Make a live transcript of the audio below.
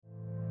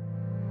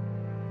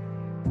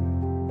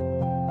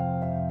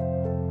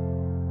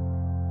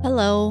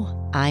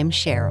Hello, I'm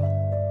Cheryl,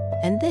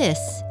 and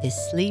this is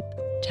Sleep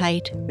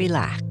Tight,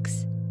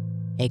 Relax,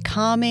 a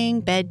calming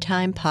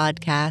bedtime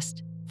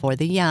podcast for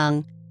the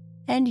young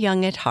and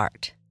young at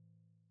heart.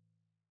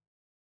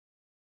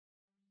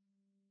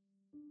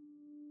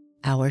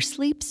 Our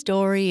sleep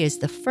story is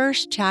the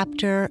first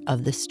chapter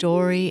of the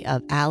story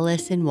of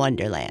Alice in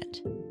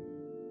Wonderland.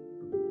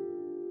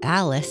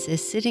 Alice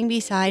is sitting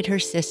beside her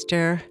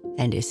sister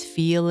and is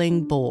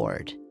feeling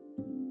bored.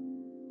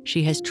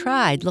 She has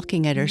tried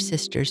looking at her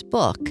sister's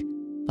book,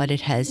 but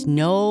it has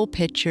no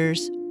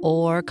pictures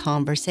or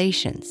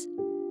conversations,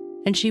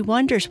 and she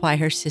wonders why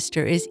her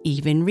sister is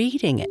even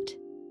reading it.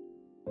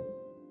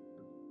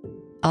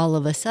 All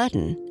of a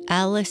sudden,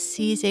 Alice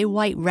sees a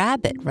white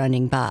rabbit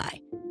running by,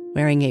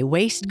 wearing a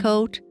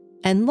waistcoat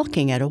and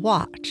looking at a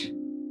watch.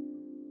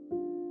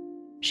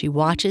 She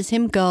watches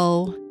him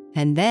go,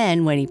 and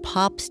then when he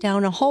pops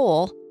down a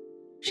hole,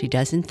 she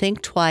doesn't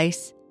think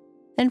twice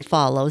and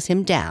follows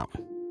him down.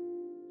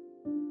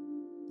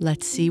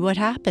 Let's see what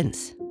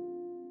happens.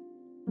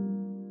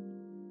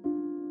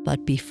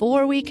 But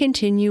before we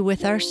continue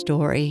with our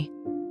story,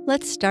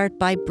 let's start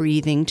by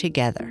breathing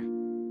together.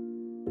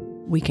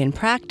 We can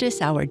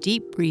practice our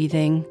deep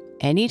breathing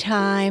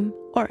anytime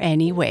or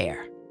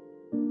anywhere.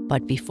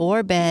 But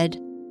before bed,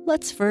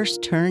 let's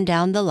first turn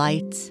down the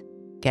lights,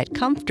 get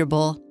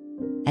comfortable,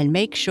 and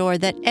make sure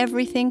that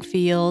everything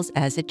feels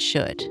as it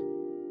should.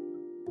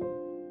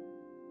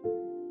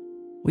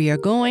 We are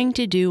going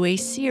to do a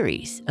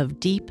series of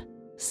deep,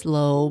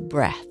 slow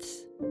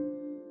breaths.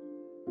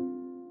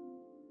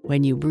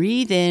 When you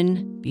breathe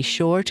in, be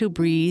sure to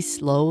breathe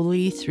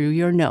slowly through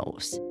your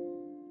nose.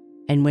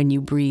 And when you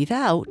breathe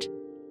out,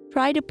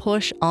 try to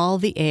push all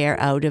the air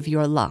out of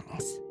your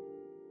lungs.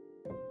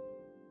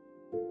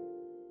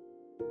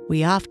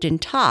 We often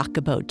talk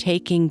about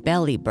taking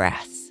belly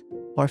breaths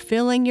or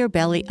filling your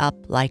belly up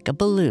like a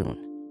balloon.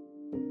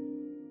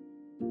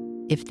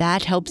 If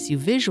that helps you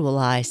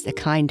visualize the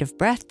kind of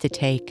breath to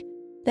take,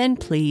 then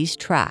please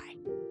try.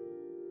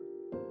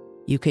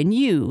 You can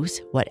use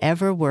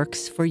whatever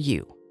works for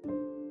you.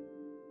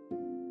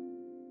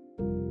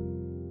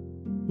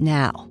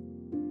 Now,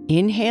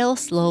 inhale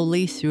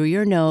slowly through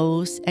your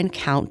nose and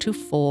count to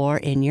 4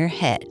 in your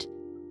head,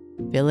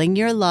 filling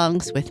your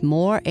lungs with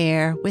more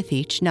air with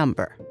each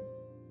number.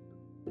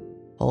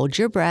 Hold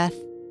your breath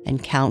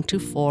and count to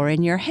 4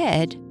 in your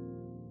head.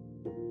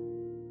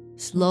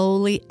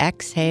 Slowly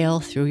exhale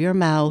through your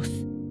mouth,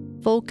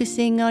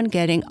 focusing on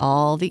getting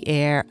all the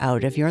air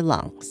out of your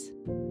lungs.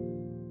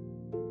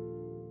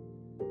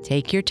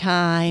 Take your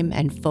time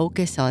and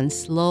focus on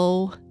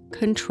slow,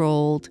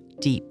 controlled,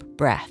 deep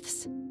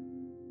breaths.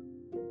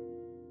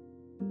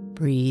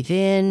 Breathe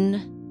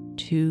in,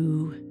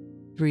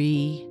 2,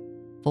 3,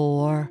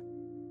 4.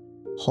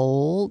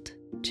 Hold,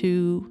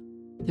 2,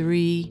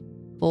 3,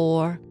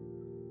 4.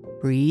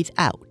 Breathe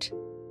out,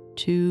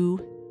 2,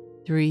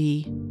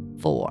 3,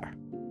 4.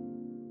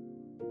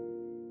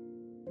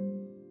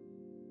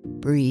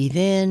 Breathe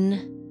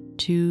in,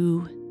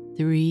 2,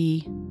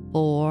 3,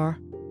 4.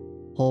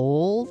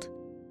 Hold,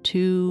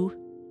 2,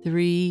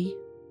 3,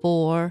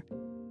 4.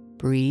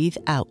 Breathe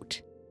out,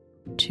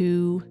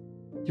 2,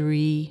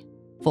 3,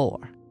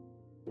 4.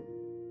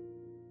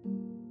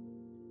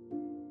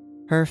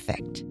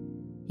 Perfect.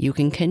 You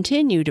can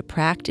continue to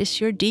practice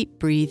your deep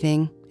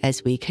breathing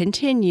as we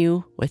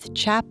continue with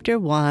Chapter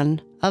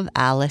 1 of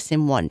Alice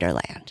in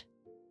Wonderland.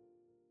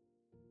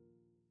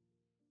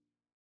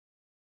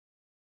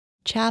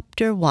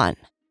 Chapter 1.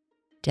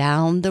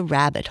 Down the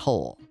Rabbit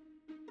Hole.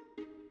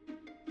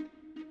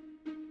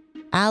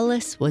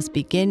 Alice was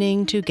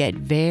beginning to get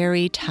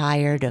very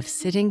tired of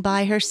sitting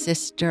by her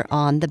sister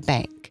on the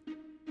bank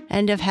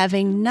and of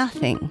having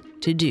nothing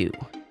to do.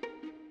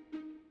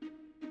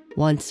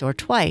 Once or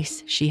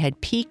twice she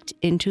had peeked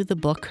into the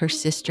book her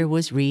sister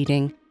was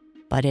reading,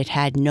 but it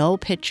had no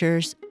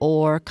pictures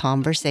or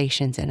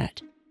conversations in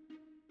it.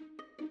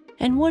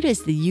 And what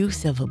is the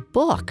use of a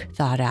book,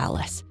 thought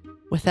Alice,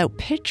 without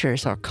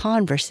pictures or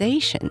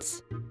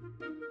conversations?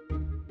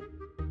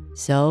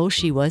 So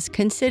she was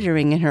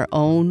considering in her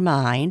own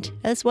mind,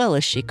 as well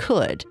as she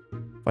could,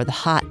 for the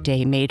hot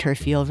day made her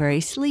feel very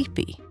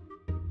sleepy,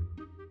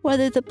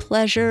 whether the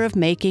pleasure of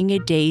making a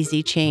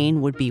daisy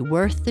chain would be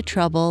worth the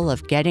trouble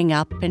of getting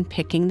up and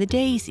picking the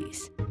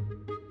daisies,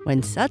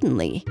 when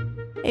suddenly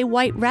a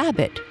white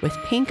rabbit with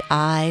pink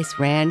eyes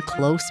ran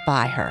close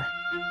by her.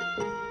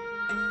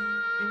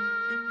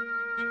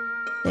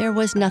 There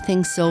was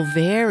nothing so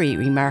very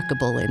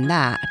remarkable in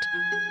that,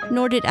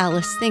 nor did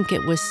Alice think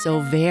it was so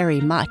very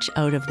much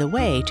out of the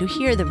way to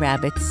hear the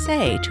rabbit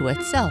say to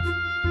itself,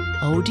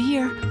 oh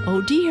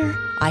dear,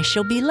 I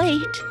shall be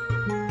late."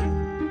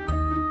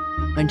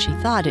 When she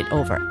thought it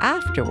over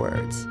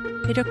afterwards,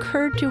 it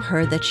occurred to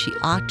her that she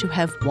ought to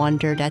have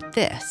wondered at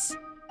this,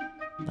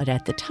 but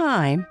at the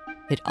time,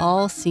 it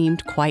all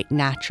seemed quite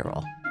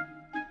natural.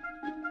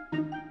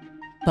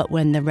 But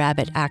when the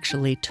rabbit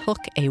actually took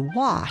a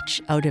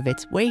watch out of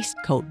its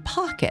waistcoat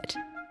pocket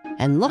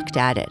and looked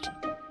at it,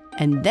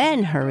 and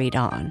then hurried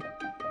on,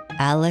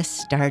 Alice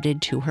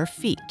started to her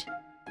feet.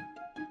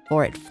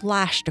 for it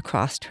flashed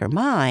across her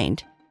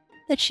mind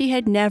that she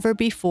had never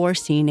before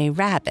seen a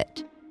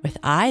rabbit with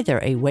either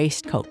a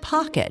waistcoat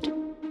pocket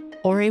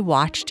or a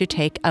watch to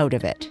take out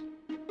of it.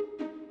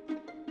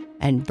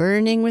 And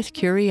burning with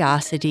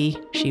curiosity,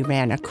 she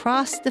ran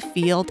across the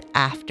field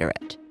after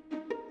it,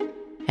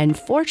 and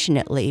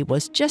fortunately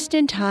was just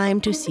in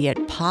time to see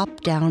it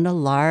pop down a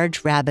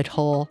large rabbit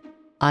hole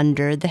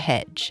under the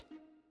hedge.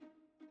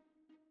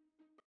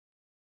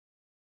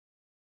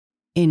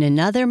 In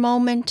another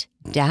moment,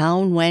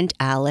 down went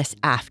Alice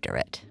after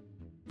it,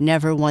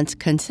 never once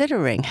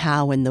considering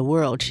how in the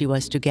world she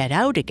was to get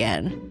out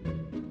again.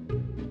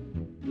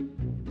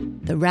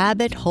 The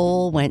rabbit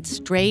hole went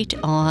straight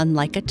on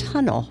like a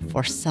tunnel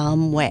for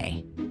some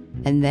way,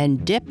 and then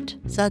dipped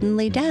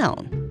suddenly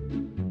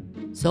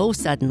down. So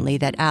suddenly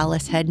that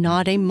Alice had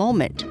not a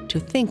moment to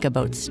think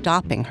about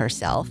stopping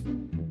herself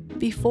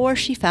before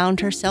she found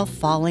herself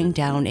falling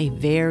down a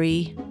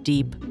very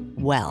deep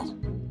well.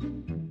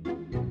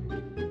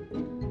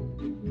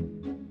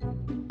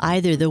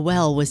 Either the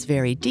well was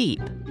very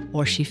deep,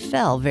 or she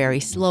fell very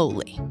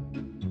slowly,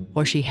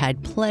 for she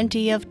had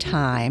plenty of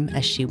time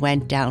as she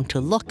went down to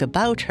look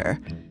about her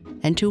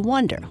and to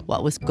wonder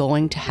what was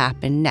going to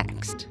happen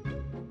next.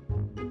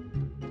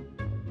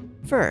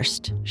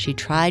 First, she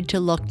tried to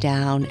look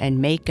down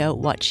and make out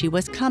what she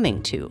was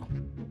coming to,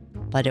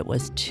 but it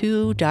was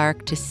too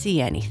dark to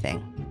see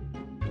anything.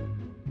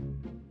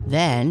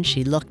 Then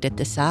she looked at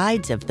the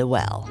sides of the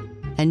well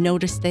and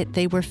noticed that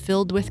they were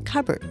filled with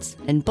cupboards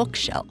and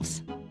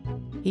bookshelves.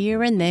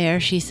 Here and there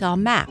she saw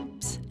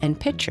maps and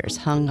pictures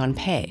hung on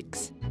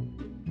pegs.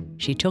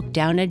 She took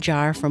down a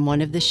jar from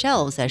one of the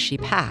shelves as she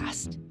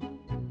passed.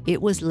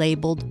 It was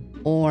labeled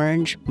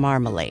orange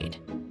marmalade.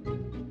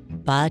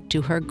 But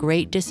to her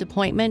great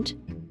disappointment,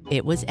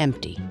 it was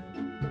empty.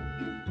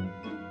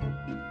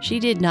 She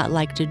did not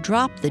like to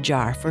drop the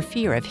jar for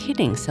fear of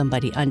hitting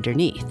somebody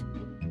underneath,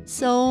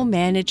 so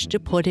managed to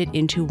put it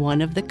into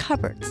one of the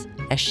cupboards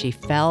as she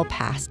fell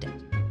past it.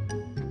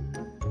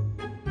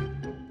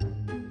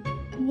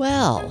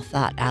 Well,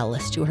 thought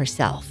Alice to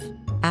herself,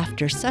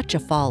 after such a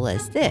fall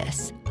as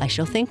this, I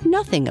shall think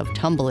nothing of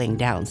tumbling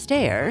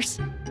downstairs.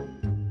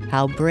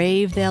 How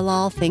brave they'll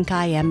all think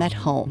I am at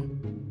home.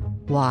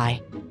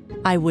 Why,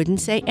 I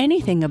wouldn't say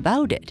anything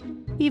about it,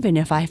 even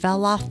if I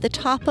fell off the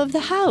top of the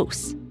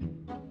house,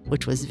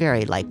 which was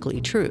very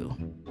likely true.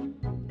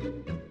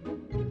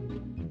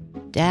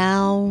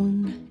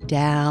 Down,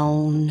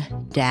 down,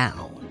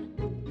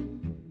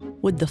 down.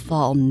 Would the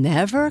fall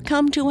never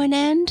come to an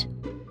end?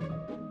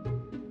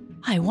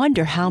 I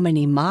wonder how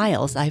many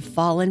miles I've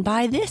fallen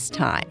by this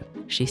time,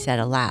 she said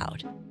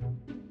aloud.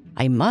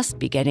 I must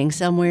be getting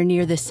somewhere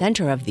near the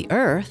center of the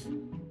earth.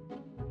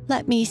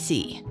 Let me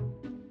see.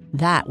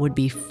 That would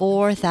be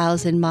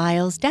 4,000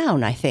 miles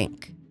down, I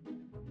think.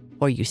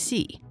 For you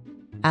see,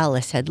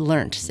 Alice had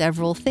learnt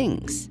several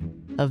things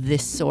of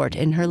this sort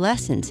in her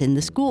lessons in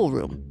the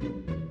schoolroom.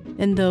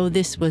 And though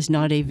this was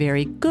not a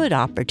very good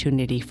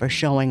opportunity for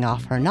showing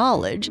off her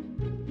knowledge,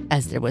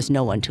 as there was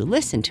no one to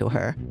listen to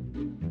her,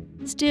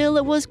 still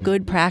it was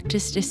good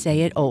practice to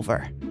say it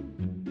over.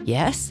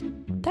 Yes,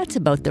 that's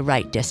about the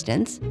right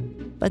distance,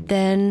 but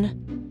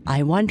then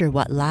I wonder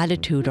what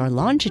latitude or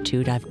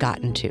longitude I've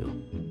gotten to.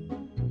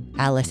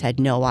 Alice had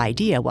no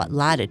idea what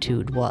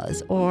latitude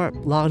was or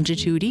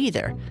longitude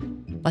either,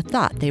 but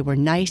thought they were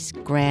nice,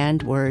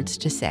 grand words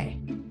to say.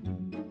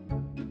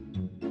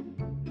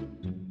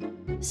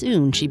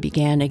 Soon she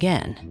began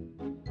again.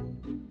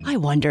 I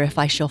wonder if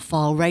I shall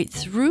fall right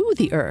through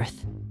the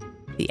earth.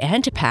 The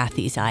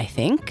antipathies, I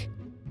think.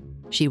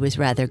 She was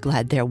rather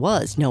glad there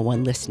was no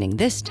one listening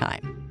this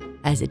time,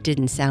 as it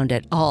didn't sound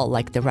at all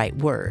like the right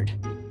word.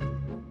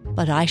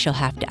 But I shall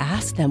have to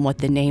ask them what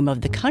the name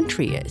of the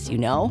country is, you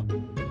know.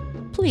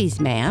 Please,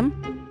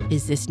 ma'am,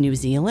 is this New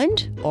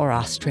Zealand or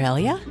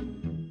Australia?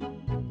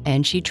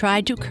 And she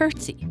tried to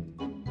curtsy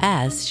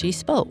as she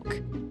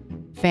spoke.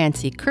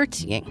 Fancy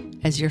curtsying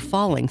as you're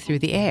falling through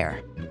the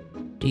air.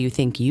 Do you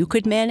think you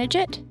could manage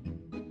it?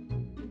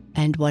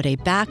 And what a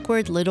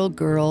backward little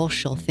girl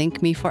she'll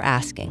think me for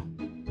asking.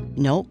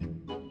 Nope,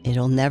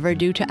 it'll never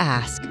do to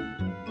ask.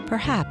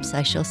 Perhaps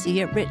I shall see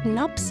it written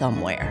up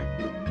somewhere.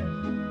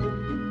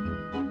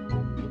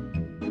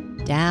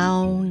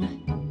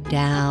 Down,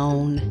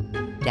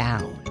 down,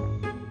 down.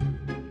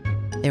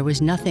 There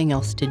was nothing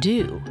else to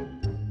do,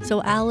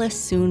 so Alice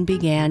soon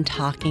began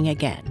talking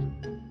again.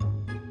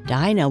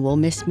 Dinah will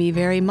miss me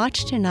very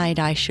much tonight,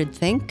 I should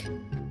think.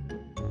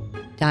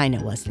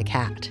 Dinah was the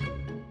cat.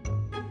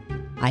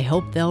 I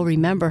hope they'll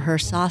remember her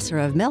saucer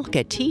of milk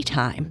at tea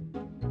time.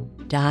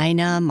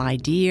 Dinah, my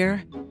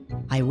dear,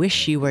 I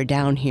wish you were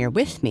down here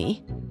with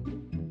me.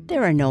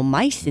 There are no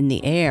mice in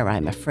the air,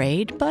 I'm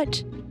afraid,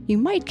 but you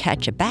might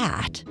catch a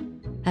bat,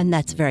 and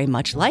that's very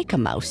much like a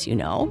mouse, you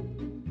know.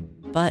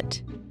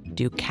 But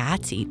do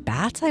cats eat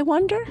bats, I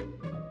wonder?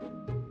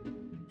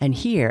 And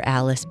here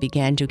Alice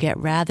began to get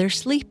rather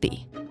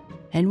sleepy,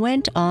 and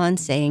went on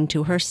saying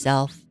to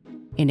herself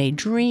in a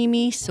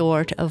dreamy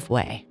sort of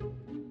way,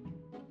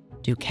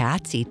 do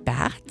cats eat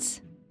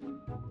bats?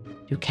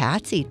 Do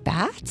cats eat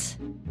bats?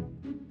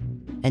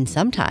 And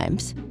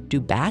sometimes,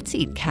 do bats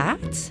eat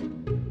cats?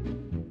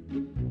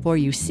 For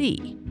you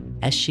see,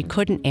 as she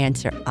couldn't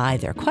answer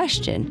either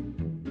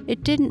question,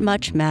 it didn't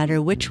much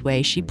matter which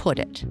way she put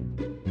it.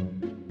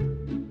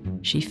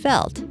 She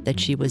felt that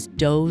she was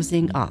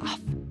dozing off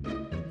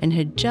and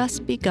had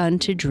just begun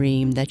to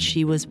dream that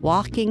she was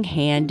walking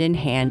hand in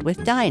hand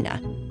with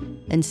Dinah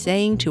and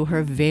saying to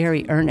her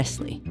very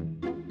earnestly,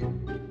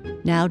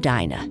 "Now,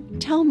 Dinah,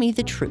 tell me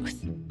the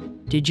truth.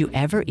 Did you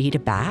ever eat a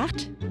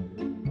bat?"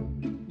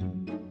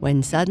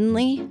 When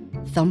suddenly,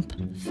 thump,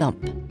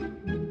 thump,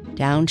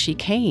 down she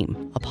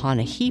came upon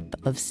a heap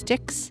of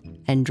sticks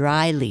and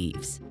dry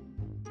leaves,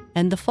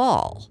 and the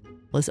fall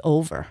was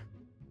over.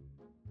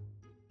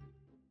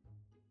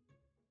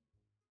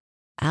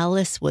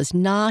 Alice was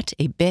not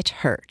a bit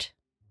hurt,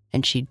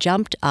 and she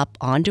jumped up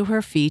onto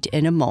her feet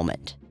in a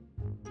moment.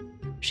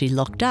 She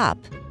looked up,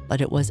 but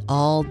it was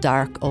all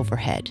dark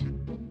overhead.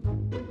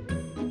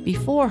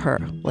 Before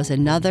her was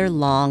another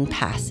long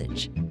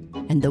passage,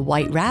 and the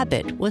White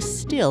Rabbit was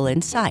still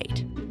in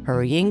sight,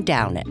 hurrying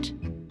down it.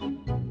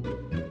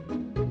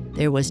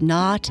 There was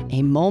not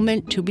a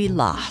moment to be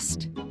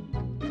lost.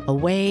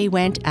 Away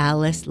went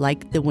Alice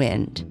like the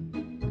wind,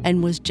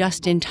 and was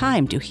just in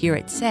time to hear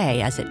it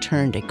say as it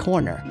turned a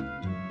corner,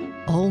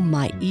 "Oh,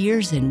 my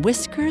ears and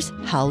whiskers,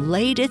 how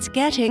late it's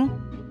getting!"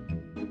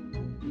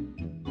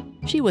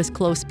 She was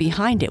close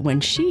behind it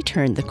when she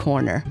turned the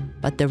corner,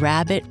 but the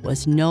rabbit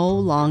was no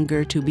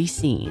longer to be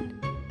seen.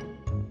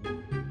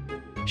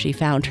 She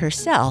found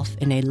herself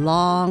in a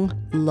long,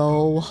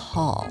 low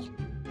hall,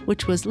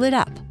 which was lit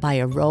up by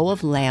a row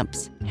of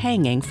lamps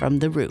hanging from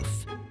the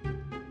roof.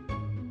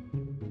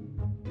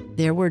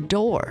 There were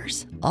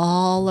doors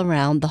all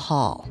around the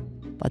hall,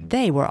 but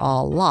they were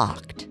all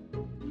locked.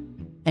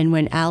 And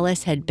when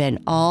Alice had been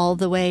all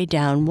the way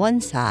down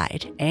one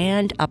side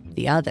and up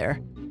the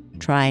other,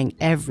 trying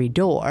every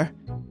door,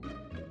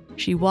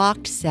 she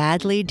walked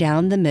sadly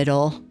down the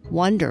middle,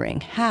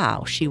 wondering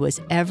how she was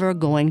ever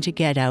going to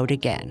get out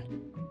again.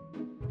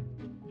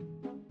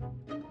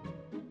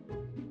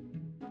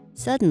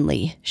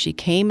 Suddenly, she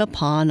came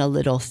upon a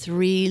little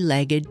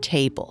three-legged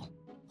table,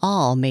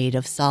 all made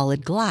of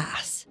solid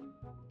glass.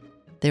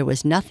 There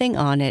was nothing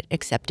on it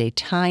except a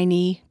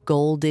tiny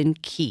golden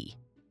key.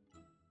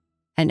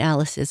 And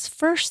Alice's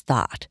first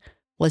thought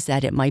was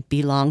that it might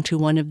belong to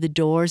one of the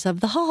doors of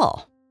the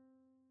hall.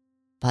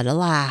 But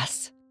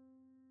alas,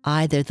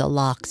 either the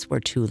locks were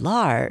too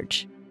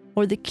large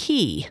or the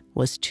key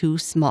was too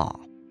small.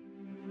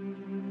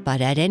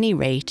 But at any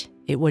rate,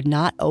 it would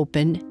not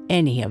open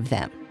any of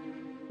them.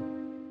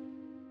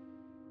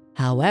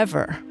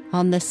 However,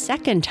 on the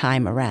second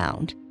time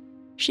around,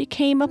 she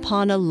came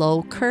upon a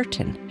low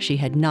curtain she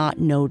had not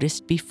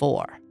noticed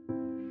before,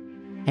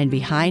 and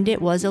behind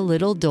it was a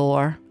little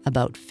door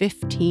about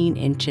 15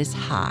 inches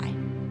high.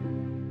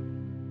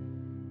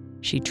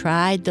 She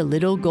tried the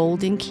little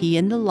golden key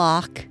in the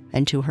lock,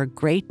 and to her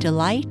great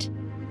delight,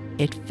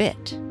 it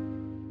fit.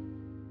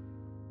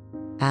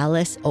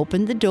 Alice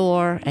opened the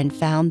door and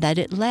found that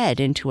it led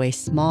into a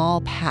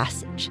small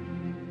passage,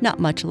 not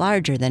much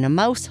larger than a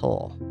mouse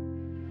hole.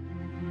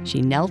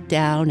 She knelt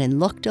down and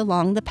looked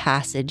along the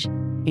passage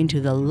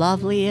into the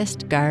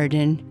loveliest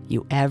garden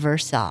you ever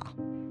saw.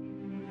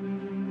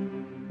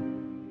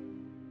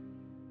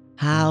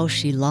 How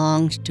she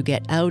longed to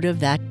get out of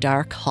that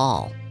dark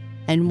hall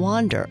and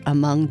wander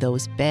among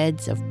those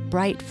beds of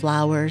bright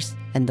flowers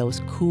and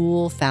those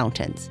cool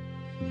fountains.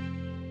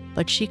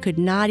 But she could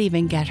not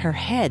even get her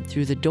head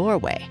through the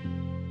doorway.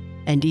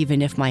 And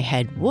even if my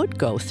head would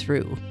go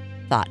through,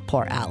 thought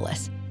poor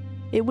Alice,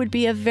 it would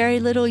be of very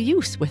little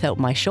use without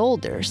my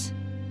shoulders.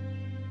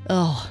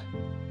 Oh,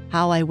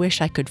 how I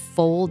wish I could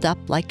fold up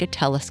like a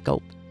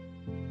telescope.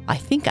 I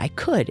think I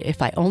could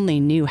if I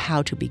only knew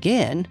how to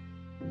begin.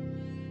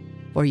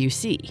 For you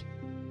see,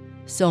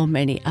 so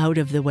many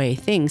out-of-the-way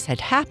things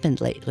had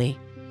happened lately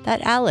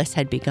that Alice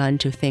had begun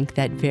to think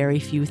that very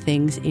few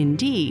things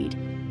indeed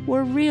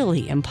were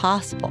really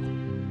impossible.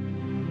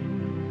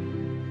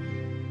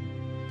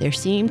 There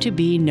seemed to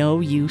be no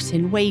use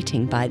in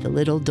waiting by the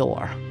little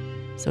door,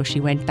 so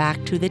she went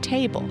back to the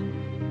table,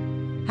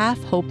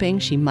 half hoping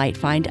she might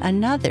find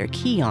another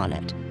key on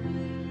it,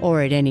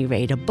 or at any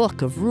rate a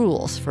book of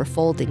rules for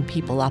folding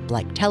people up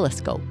like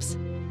telescopes.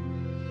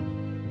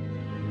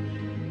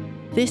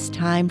 This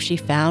time she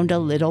found a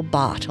little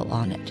bottle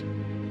on it,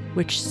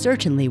 which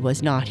certainly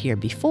was not here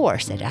before,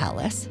 said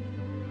Alice.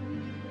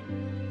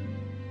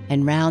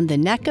 And round the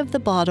neck of the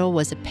bottle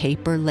was a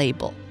paper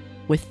label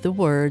with the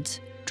words,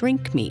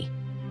 "Drink me,"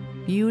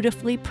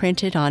 beautifully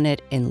printed on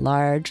it in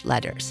large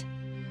letters.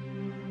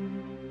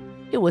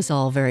 It was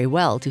all very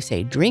well to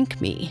say,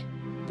 "Drink me,"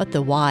 but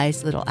the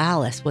wise little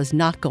Alice was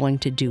not going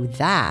to do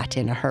that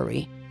in a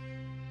hurry.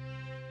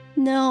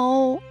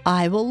 "No,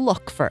 I will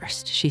look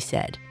first," she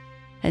said,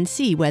 "and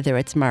see whether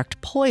it's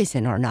marked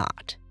poison or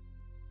not."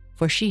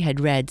 For she had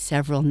read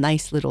several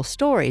nice little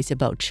stories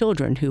about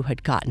children who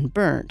had gotten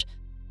burnt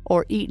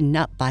or eaten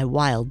up by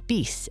wild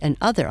beasts and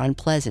other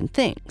unpleasant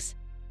things.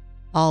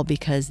 all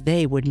because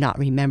they would not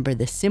remember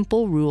the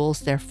simple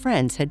rules their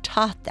friends had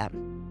taught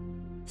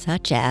them,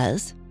 such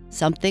as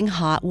something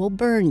hot will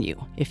burn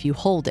you if you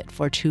hold it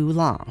for too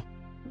long,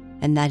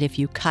 and that if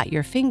you cut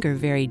your finger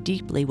very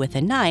deeply with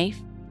a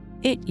knife,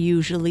 it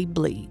usually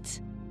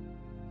bleeds.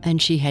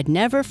 And she had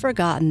never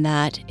forgotten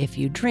that if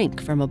you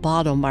drink from a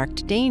bottle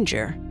marked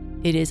danger,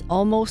 it is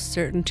almost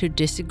certain to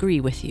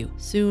disagree with you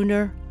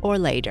sooner or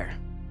later.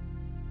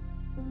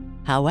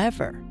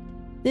 However,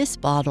 this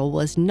bottle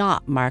was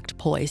not marked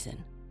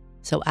poison,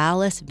 so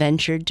Alice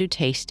ventured to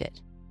taste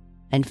it,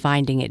 and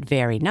finding it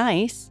very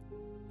nice,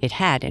 it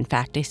had in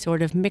fact a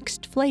sort of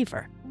mixed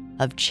flavor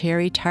of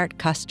cherry tart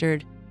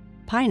custard,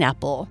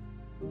 pineapple,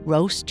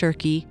 roast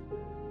turkey,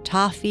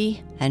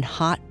 toffee, and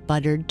hot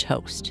buttered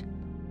toast.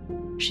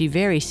 She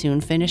very soon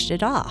finished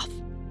it off.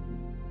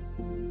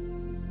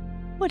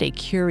 "What a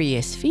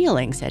curious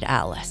feeling," said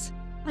Alice.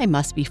 "I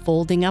must be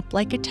folding up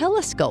like a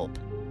telescope."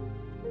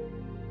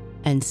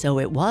 And so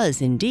it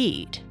was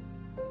indeed.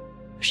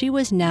 She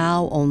was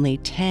now only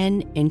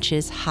 10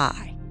 inches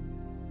high,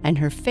 and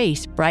her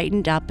face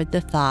brightened up at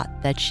the thought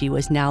that she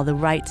was now the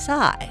right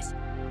size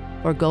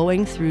for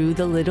going through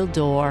the little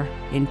door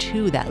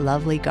into that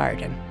lovely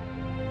garden.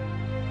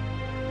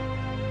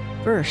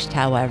 First,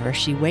 however,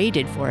 she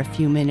waited for a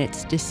few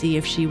minutes to see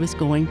if she was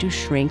going to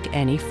shrink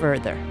any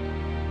further.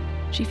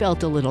 She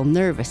felt a little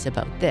nervous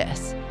about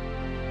this,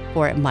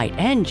 for it might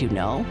end, you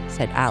know,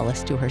 said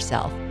Alice to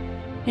herself,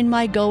 in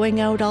my going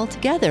out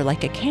altogether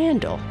like a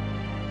candle.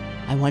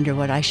 I wonder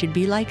what I should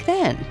be like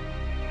then.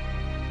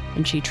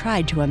 And she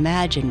tried to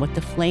imagine what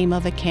the flame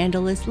of a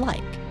candle is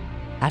like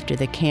after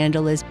the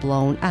candle is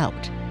blown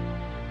out,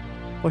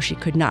 for she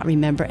could not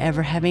remember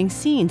ever having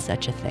seen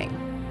such a thing.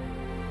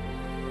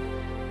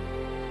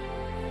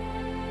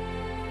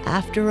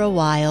 After a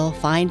while,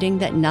 finding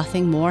that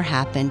nothing more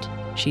happened,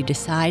 she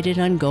decided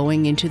on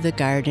going into the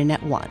garden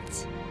at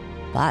once.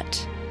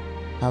 But,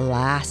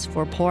 alas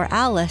for poor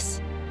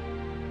Alice,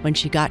 when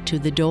she got to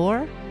the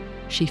door,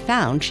 she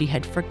found she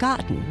had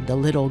forgotten the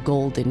little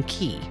golden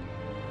key.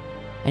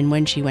 And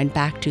when she went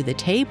back to the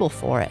table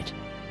for it,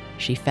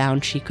 she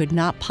found she could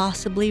not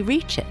possibly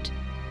reach it.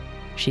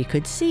 She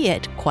could see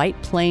it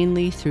quite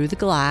plainly through the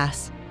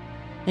glass,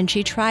 and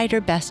she tried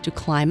her best to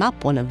climb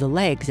up one of the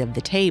legs of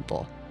the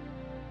table.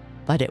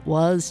 But it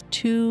was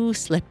too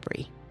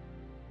slippery.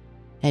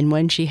 And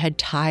when she had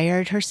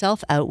tired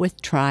herself out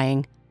with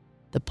trying,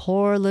 the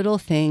poor little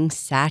thing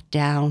sat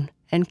down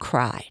and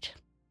cried.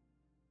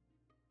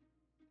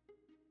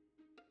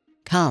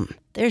 "Come,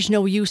 there's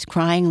no use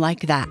crying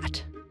like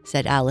that,"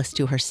 said Alice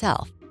to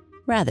herself,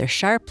 rather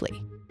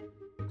sharply.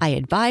 "I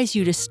advise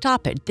you to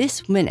stop it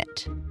this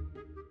minute."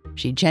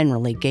 She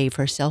generally gave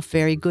herself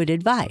very good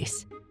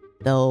advice,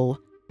 though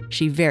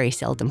she very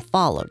seldom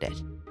followed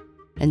it,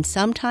 and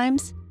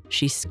sometimes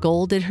she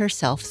scolded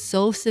herself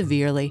so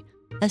severely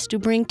as to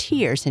bring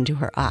tears into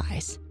her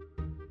eyes.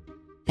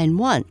 And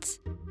once,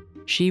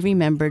 she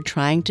remembered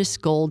trying to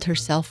scold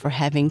herself for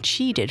having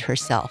cheated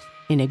herself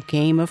in a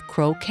game of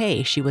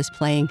croquet she was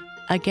playing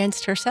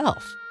against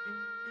herself.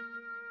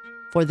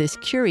 For this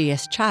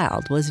curious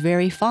child was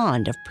very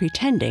fond of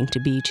pretending to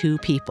be two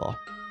people.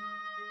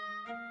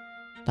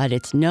 But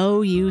it's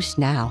no use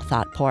now,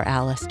 thought poor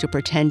Alice, to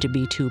pretend to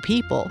be two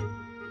people.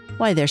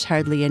 Why, there's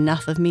hardly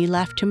enough of me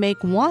left to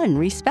make one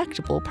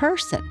respectable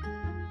person.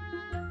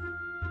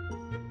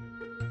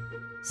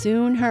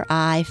 Soon her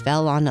eye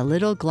fell on a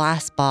little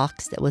glass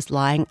box that was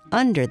lying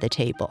under the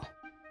table.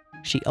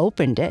 She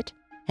opened it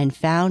and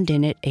found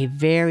in it a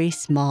very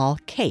small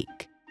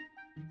cake,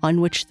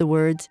 on which the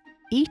words,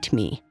 "Eat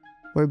me,"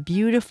 were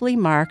beautifully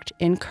marked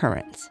in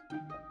currants.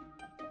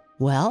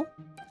 "Well,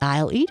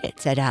 I'll eat it,"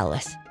 said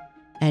Alice,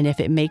 "and if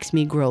it makes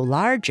me grow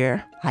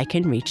larger, I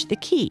can reach the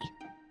key.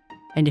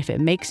 And if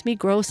it makes me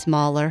grow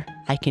smaller,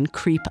 I can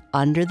creep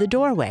under the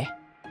doorway.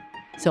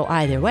 So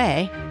either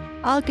way,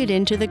 I'll get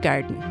into the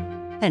garden,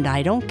 and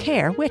I don't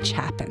care which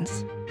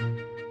happens."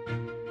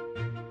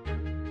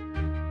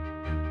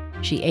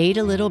 She ate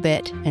a little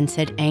bit and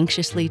said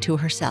anxiously to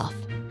herself,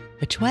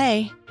 "Which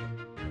way?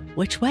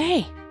 Which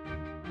way?"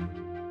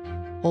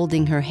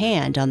 holding her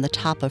hand on the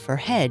top of her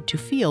head to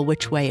feel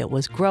which way it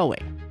was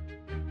growing.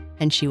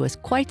 And she was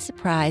quite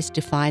surprised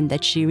to find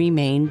that she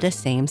remained the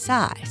same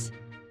size.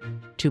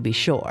 To be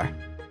sure,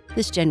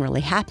 this generally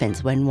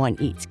happens when one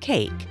eats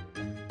cake,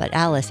 but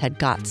Alice had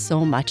got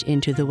so much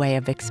into the way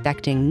of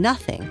expecting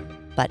nothing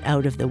but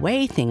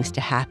out-of-the-way things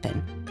to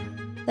happen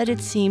that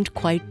it seemed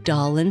quite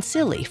dull and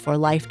silly for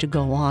life to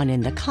go on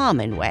in the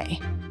common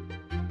way.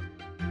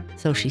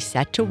 So she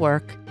set to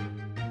work,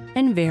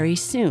 and very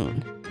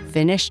soon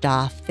finished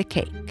off the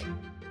cake.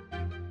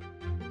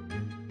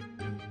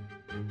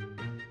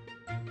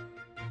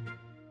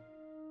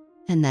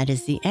 And that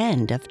is the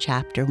end of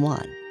Chapter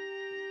 1.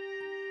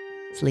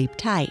 Sleep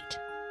tight.